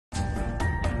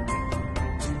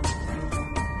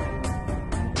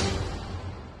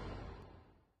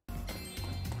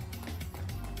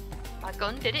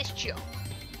gun did its job.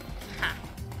 Ha.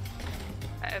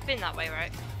 Right, I've been that way,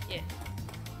 right? Yeah.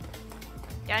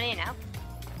 Down here now.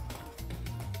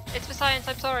 It's for science,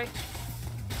 I'm sorry.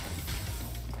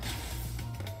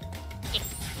 Yeah.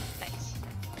 Nice.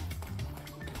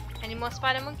 Any more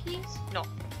spider monkeys? No.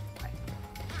 Right.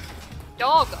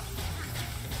 Dog!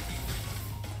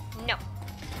 No.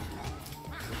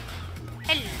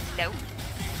 Hello.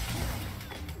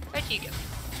 Where'd you go?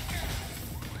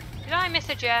 Did I miss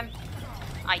a gem?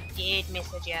 I did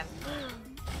miss a gem.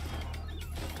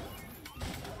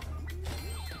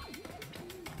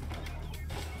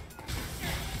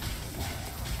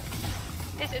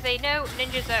 This is a no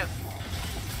ninja zone.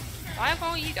 Why have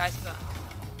all you guys got?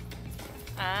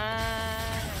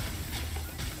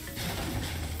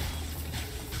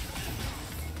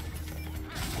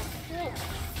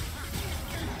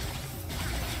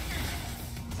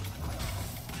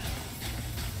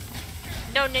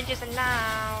 No ninjas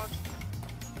allowed.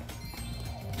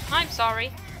 I'm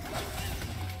sorry.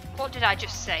 What did I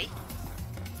just say?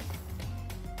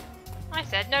 I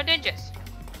said no ninjas.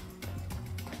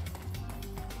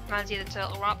 Reminds you of the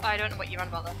turtle rock. I don't know what you're on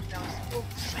about there. No. Oh,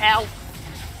 hell.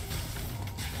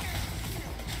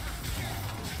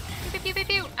 Pew, pew, pew,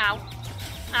 pew. Ow.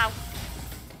 Ow.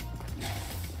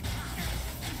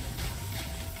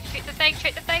 Shoot the thing,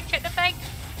 shoot the thing, shoot the thing.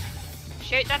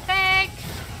 Shoot the thing.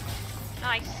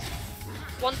 Nice.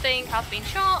 One thing has been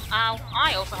shot. Ow.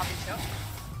 I also have been shot.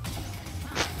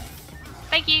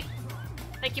 Thank you.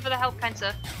 Thank you for the help, kind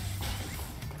sir.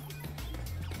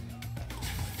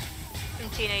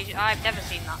 Teenager. I've never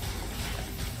seen that.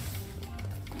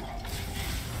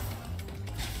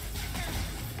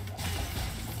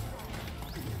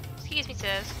 Excuse me,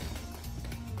 sirs.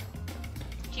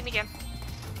 Jimmy Gem.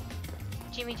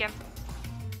 Jimmy Gem.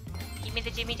 Give me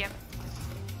the Jimmy Gem.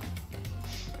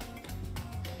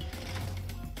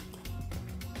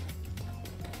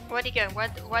 Where'd he go?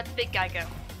 Where'd the big guy go?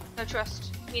 No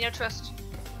trust. Me no trust.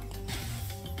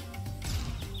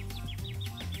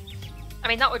 I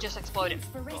mean, that would just explode him.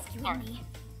 Thanks for rescuing me.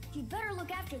 You'd better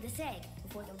look after this egg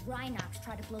before the Rhinox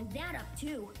try to blow that up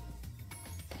too.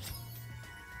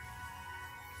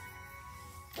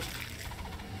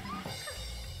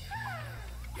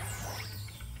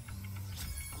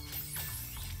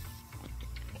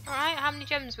 Alright, how many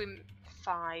gems we...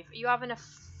 5. Are you having a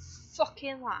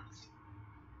fucking laugh?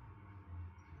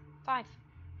 5.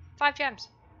 5 gems.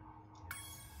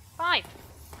 5.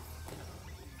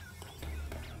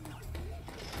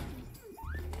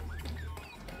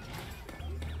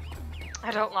 I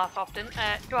don't laugh often.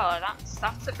 Well,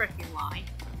 that's a freaking lie.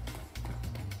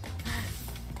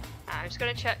 I'm just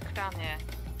gonna check down here.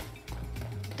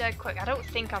 Dead quick. I don't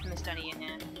think I've missed any in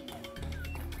here.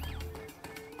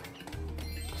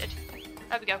 Did.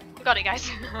 There we go. We got it, guys.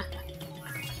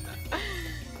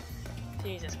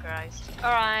 Jesus Christ.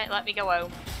 Alright, let me go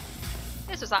home.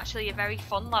 This was actually a very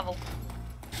fun level.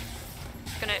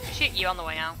 Gonna shoot you on the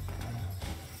way out.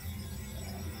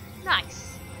 Nice.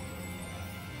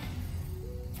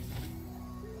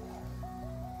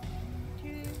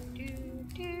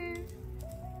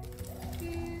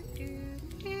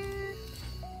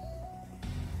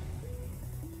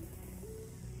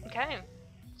 Okay,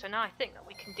 so now I think that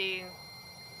we can do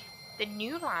the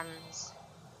new lands.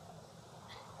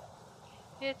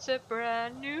 It's a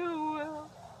brand new world.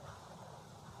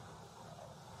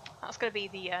 That's going to be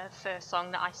the first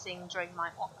song that I sing during my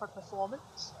opera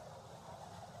performance.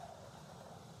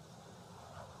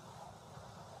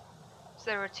 So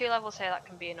there are 2 levels here that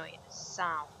can be annoying.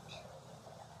 Sound.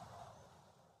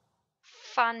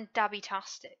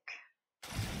 Fan-dabby-tastic.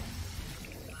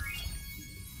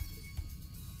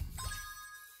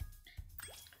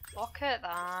 Look at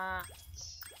that.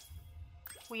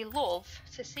 We love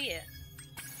to see it.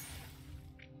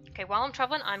 Okay, while I'm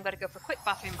travelling, I'm going to go for a quick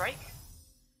bathroom break.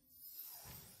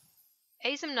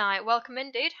 Azam Knight, welcome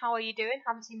in, dude. How are you doing?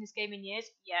 Haven't seen this game in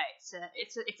years. Yeah,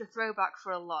 it's a throwback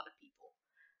for a lot of people.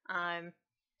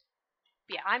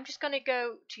 But yeah, I'm just going to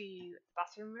go to the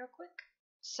bathroom real quick.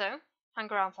 So, hang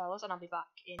around, fellas, and I'll be back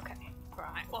in. Okay,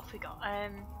 right, what have we got?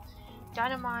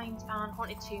 Dynamite and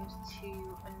Haunted Tombs,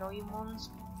 2 annoying ones.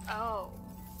 Oh,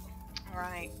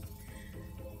 right.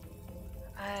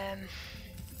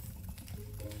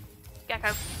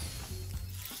 Gecko.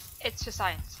 It's for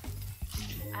science.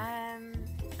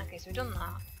 Okay, so we've done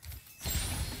that.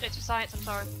 It's for science, I'm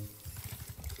sorry.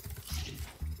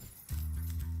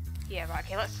 Yeah, right,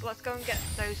 okay, let's go and get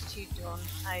those 2 done.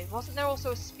 Wasn't there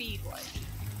also a speedway?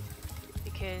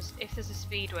 Because if there's a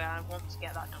speedway, I want to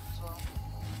get that done as well.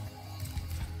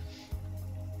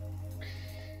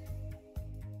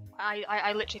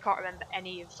 I literally can't remember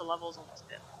any of the levels on this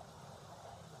bit.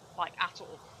 like, at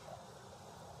all.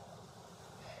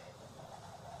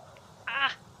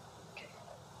 Ah! Okay.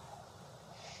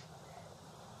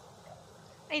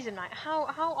 Hazen Knight, how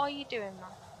are you doing, man?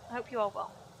 I hope you are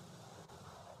well.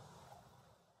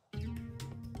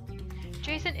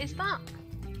 Jason, is that...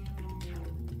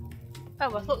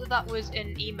 Oh, I thought that was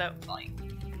an emote, like,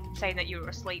 saying that you were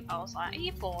asleep. I was like, are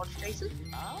you bored, Jason?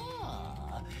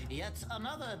 Ah, yet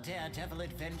another daredevil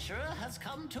adventurer has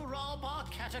come to rob our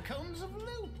catacombs of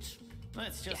loot.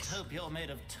 Let's just hope you're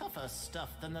made of tougher stuff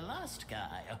than the last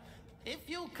guy. If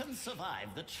you can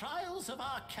survive the trials of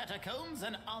our catacombs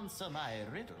and answer my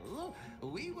riddle,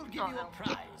 we will give you a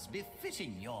prize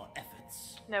befitting your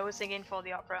efforts. No, we're singing for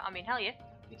the opera. I mean, hell yeah.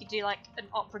 We could do, like, an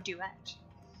opera duet.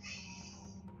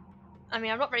 I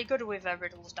mean, I'm not very good with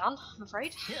riddles, Dan, I'm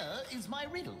afraid. Here is my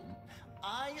riddle.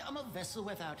 I am a vessel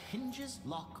without hinges,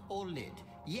 lock, or lid.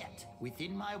 Yet,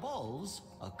 within my walls,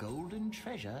 a golden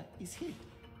treasure is hid.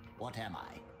 What am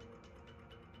I?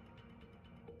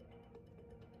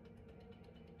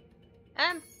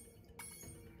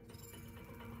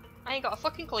 I ain't got a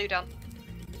fucking clue, Dan.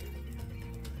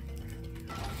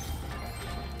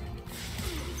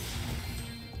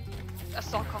 A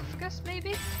sarcophagus,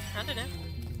 maybe? I don't know.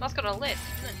 That's got a lid,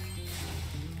 isn't it?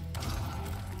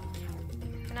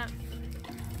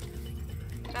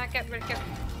 Can I get rid of it?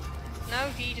 No,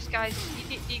 do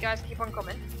you guys keep on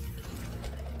coming?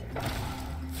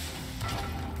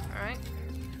 Alright.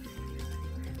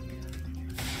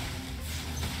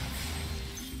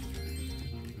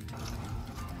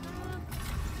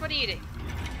 What do you do?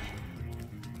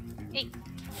 Hey.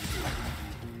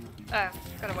 Oh,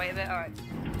 got away with it, alright.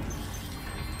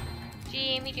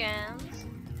 Jimmy Jams.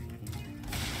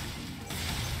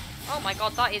 Oh my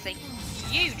god, that is a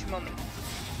huge mummy.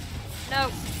 No.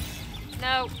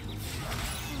 No.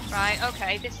 Right,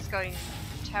 okay, this is going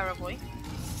terribly.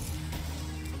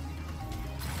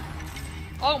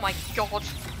 Oh my god.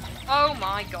 Oh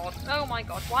my god. Oh my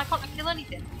god. Why can't I kill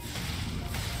anything?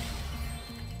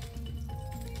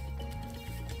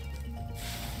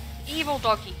 Evil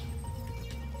doggy.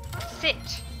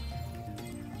 Sit.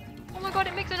 Oh my god,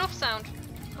 it makes enough sound.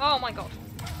 Oh my god.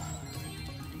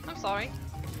 I'm sorry.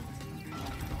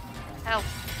 Help.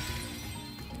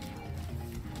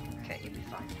 Okay, you'll be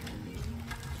fine.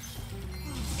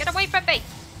 Get away from me!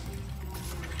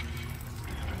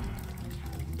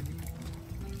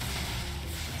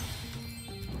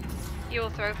 You'll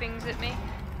throw things at me.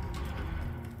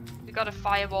 We got a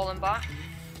fireball and back.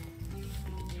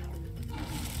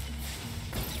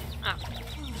 Ah.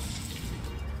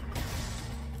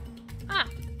 Ah.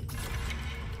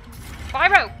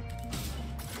 Spyro!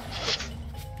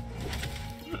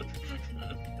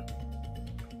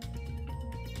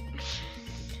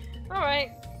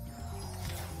 Alright.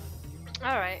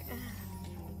 Alright.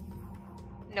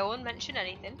 No one mentioned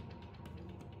anything.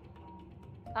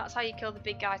 That's how you kill the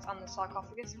big guys on the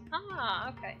sarcophagus. Ah,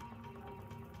 okay.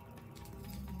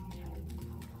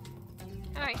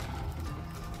 Alright.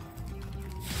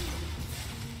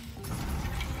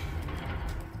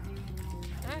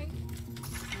 Alright.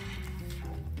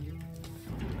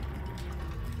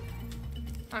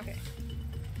 Okay.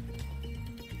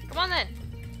 Come on then!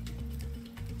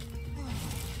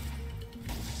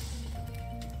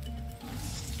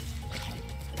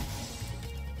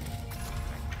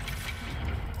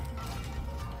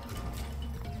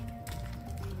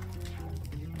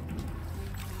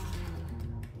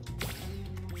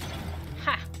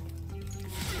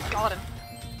 Got him.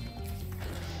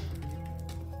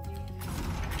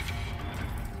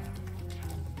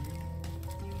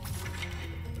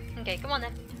 Okay, come on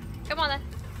then. Come on then.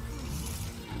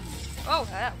 Oh,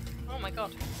 hell. Oh my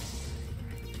god.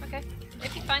 Okay,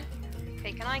 it'll be fine.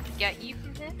 Okay, can I get you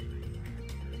from here?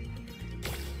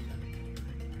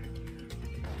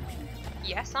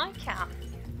 Yes, I can.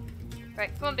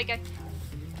 Right, come on, big guy.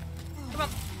 Come on.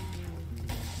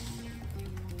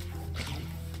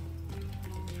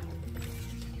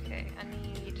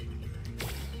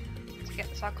 Get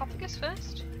the sarcophagus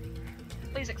first.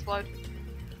 Please explode.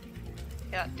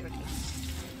 Yeah, do it.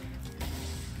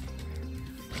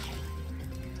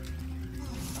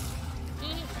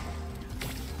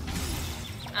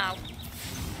 Ow.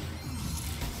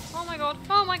 Oh my god,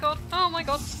 oh my god, oh my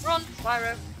god. Run,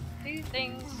 Spyro. Do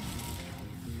things.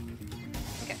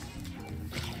 Okay.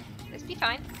 Let's be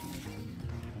fine.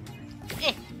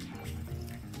 Eh.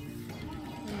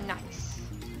 Nice.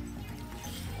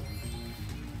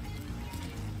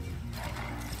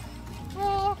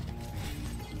 Oh.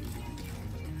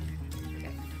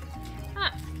 Okay.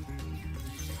 Ah.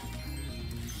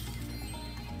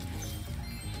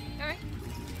 Alright.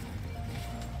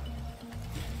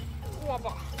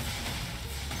 Wobba.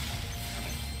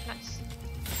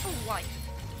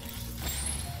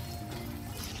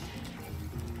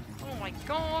 my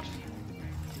god.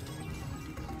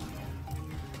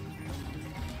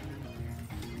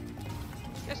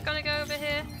 Just gonna go over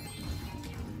here.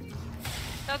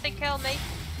 Don't think kill me.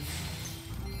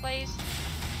 Please.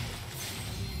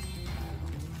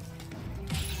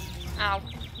 Ow.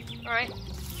 Alright.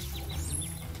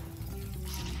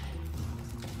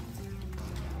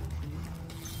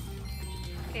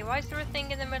 Okay, why is there a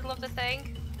thing in the middle of the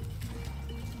thing?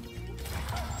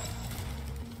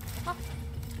 Oh.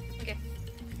 Okay.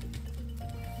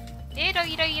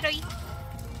 Doggy.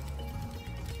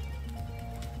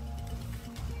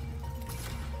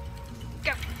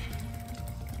 Go!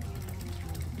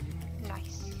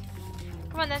 Nice.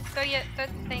 Come on then, go the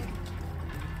thing.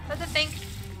 Go the thing.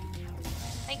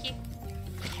 Thank you.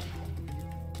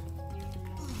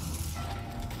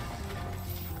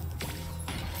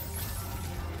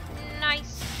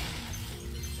 Nice.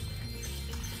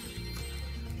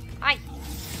 Hi.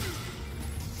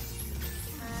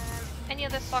 Any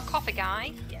other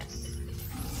sarcophagi? Yes.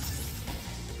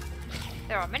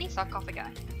 There are many sarcophagi.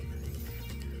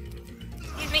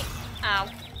 Excuse me. Ow.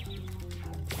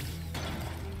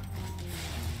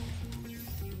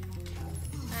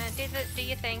 Do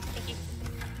your thing. Thank you.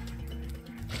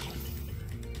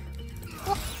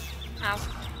 Whoop. Ow.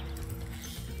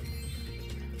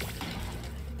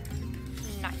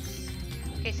 Nice.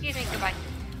 Okay, excuse me. Goodbye.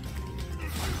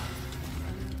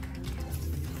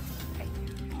 Okay.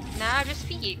 Now just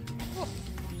for you. Whoop.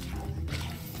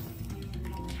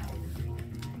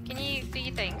 Can you do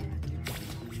your thing?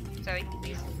 Sorry,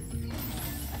 please.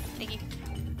 Thank you.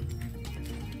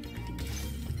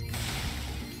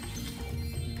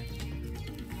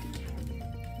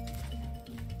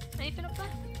 Anything up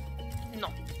there? No.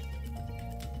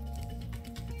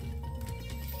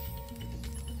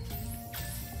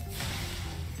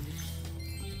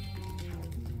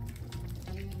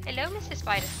 Hello, Mr.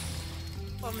 Spider.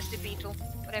 Or Mr. Beetle,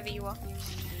 whatever you are.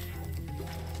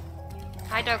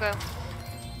 Hi, doggo.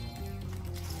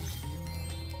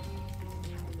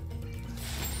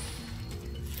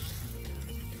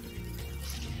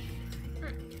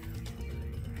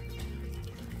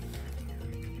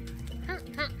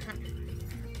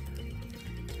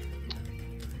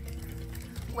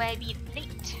 Where be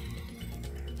late?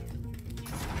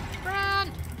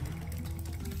 Run!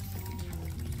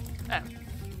 Oh,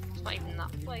 it's not even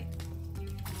that way.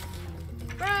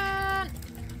 Run!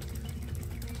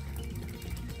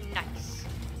 Nice.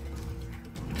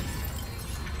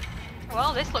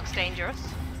 Well, this looks dangerous.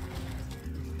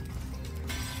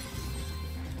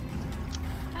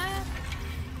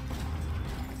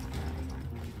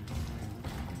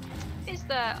 Is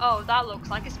there? Oh, that looks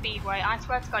like a speedway. I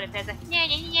swear to God, if there's a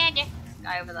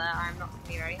guy over there, I'm not going to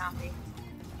be very happy.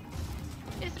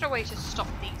 Is there a way to stop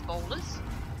these boulders?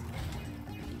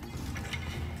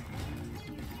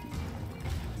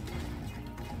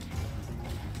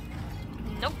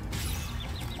 Nope.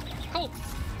 Cool.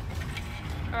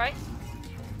 Alright.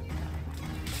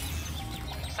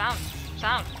 Sound.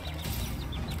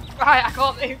 Right, I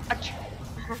can't move.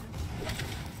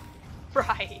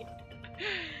 Right.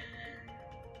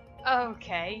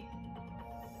 Okay.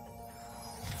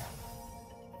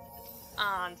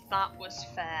 And that was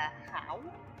fair. How?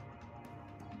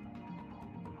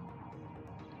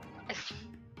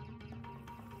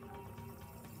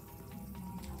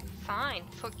 Fine.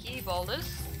 Fuck you, boulders.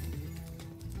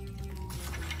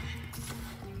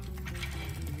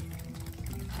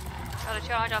 Gotta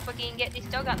charge off fucking get this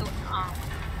dog out the way. Oh.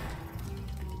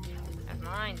 Never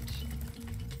mind.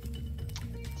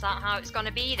 Is that how it's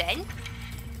gonna be then?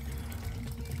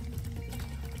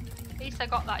 At least I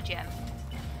got that gem.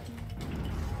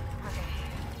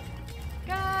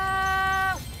 Go!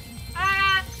 Ah!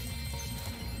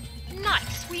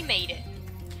 Nice, we made it.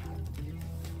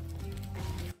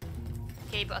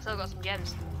 Okay, but I still got some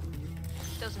gems.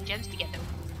 Still some gems to get though.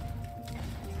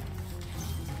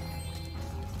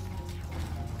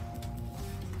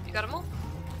 You got them all?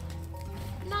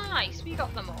 Nice, we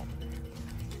got them all.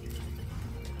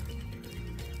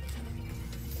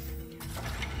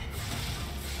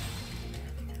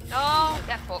 Oh,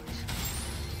 they're fucked.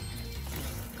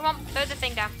 Come on, throw the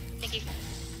thing down. Thank you.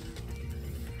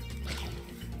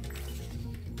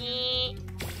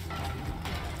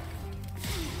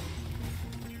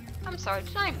 I'm sorry,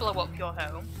 did I blow up your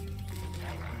home?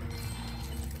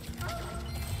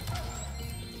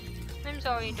 I'm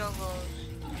sorry, doggos.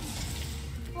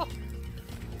 Oh.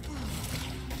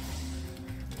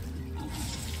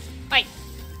 Wait.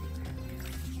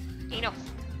 Enough.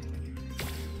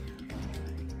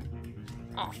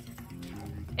 Oh.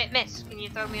 It missed. Can you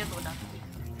throw me another one down?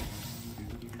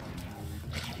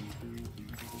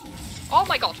 Oh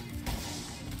my god!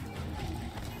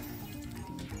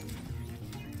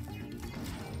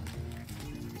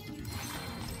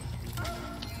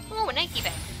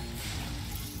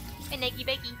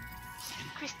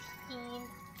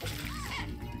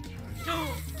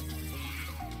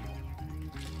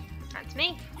 It's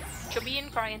me, chubby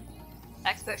and crying.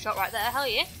 Expert shot right there, hell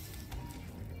yeah.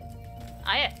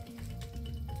 Hiya.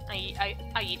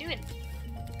 How you doing?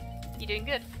 You doing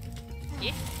good?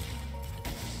 Yeah?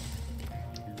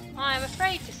 I'm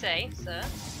afraid to say, sir,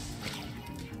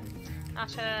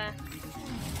 that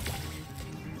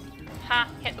ha,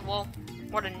 hit the wall.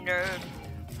 What a nerd.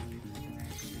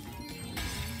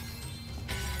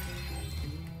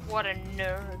 What a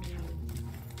nerd.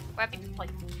 Where have you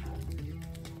played?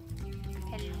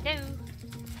 Hello?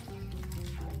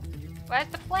 Where's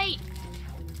the plate?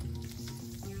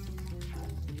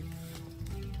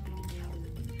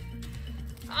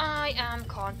 I am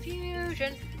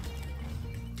confusion.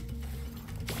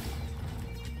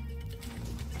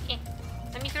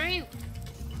 Let me through.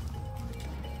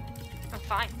 I'm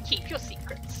fine. Keep your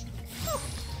secrets.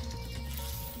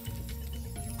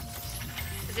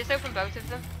 Does this open both of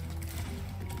them?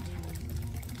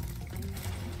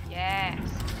 Yes.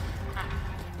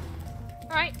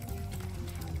 Alright.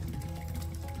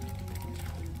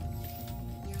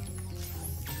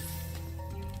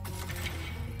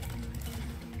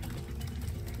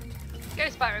 Go,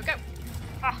 Spyro, go!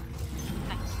 Ah,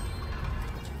 thanks.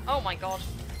 Oh my god.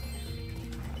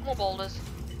 More boulders.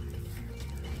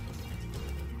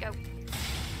 Go.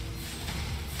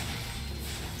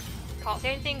 Can't see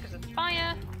anything because of the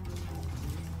fire.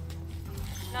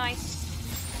 Nice.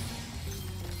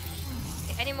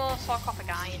 Okay, any more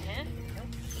sarcophagi in here? Nope.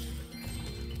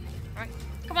 Alright.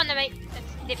 Come on then, mate.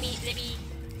 Let me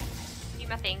do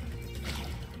my thing.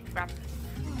 Grab.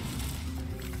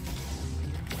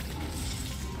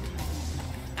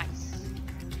 Nice.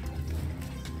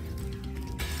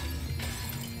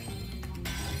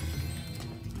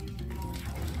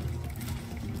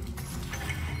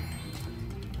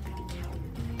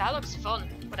 That looks fun,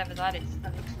 whatever that is.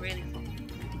 That looks really fun.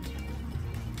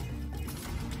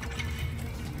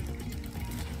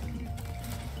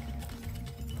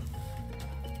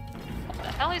 What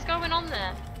the hell is going on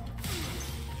there?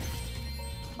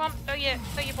 Come on, throw your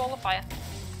ball of fire.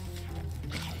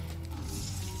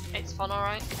 It's fun,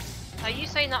 alright. Are you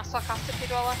saying that sarcastically,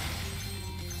 Dweller?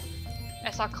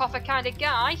 A sarcophagus kind of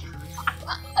guy?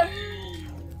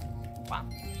 Wow.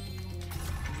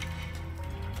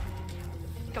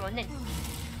 Come on then.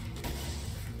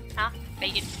 Huh?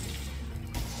 Baited.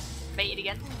 Baited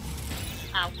again.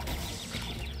 Ow.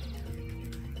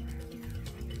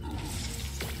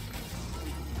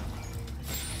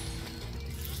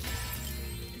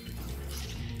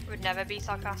 Would never be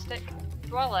sarcastic.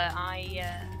 Dweller,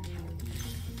 I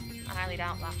highly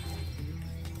doubt that.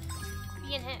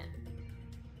 Be in here.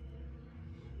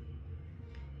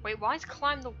 Wait, why is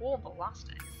climb the wall the last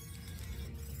thing?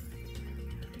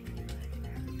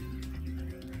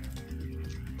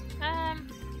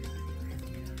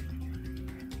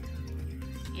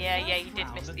 Yeah, you did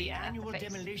miss the annual face.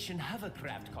 demolition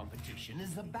hovercraft competition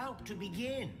is about to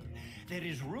begin. There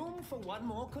is room for one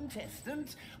more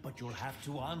contestant, but you'll have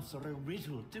to answer a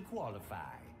riddle to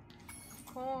qualify. Of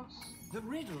course. The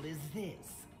riddle is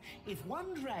this. If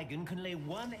one dragon can lay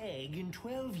one egg in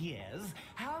 12 years,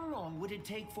 how long would it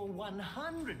take for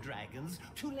 100 dragons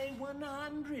to lay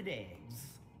 100 eggs?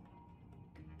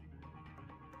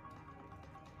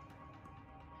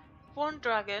 One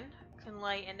dragon can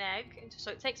lay an egg, so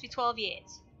it takes me 12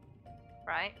 years.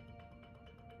 Right?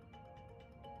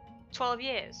 12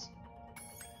 years.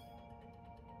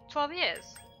 12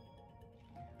 years.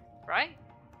 Right?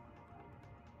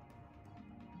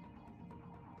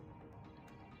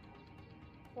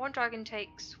 One dragon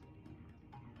takes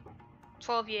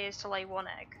 12 years to lay one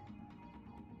egg.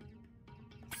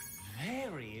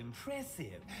 Very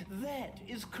impressive. That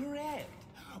is correct.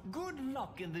 Good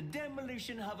luck in the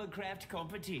demolition hovercraft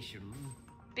competition.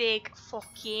 Big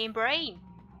fucking brain.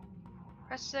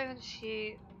 Press second to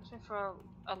shoot for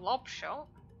a lob shot.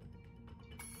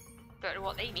 Don't know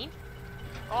what they mean.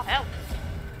 Oh hell.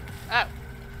 Oh,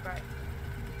 right.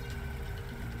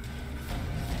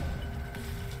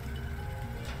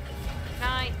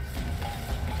 Night.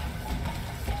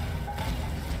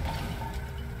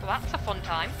 Well, that's a fun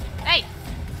time. Hey!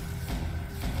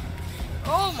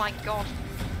 Oh my god.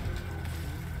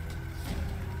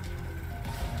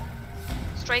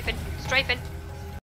 Strafing, strafing.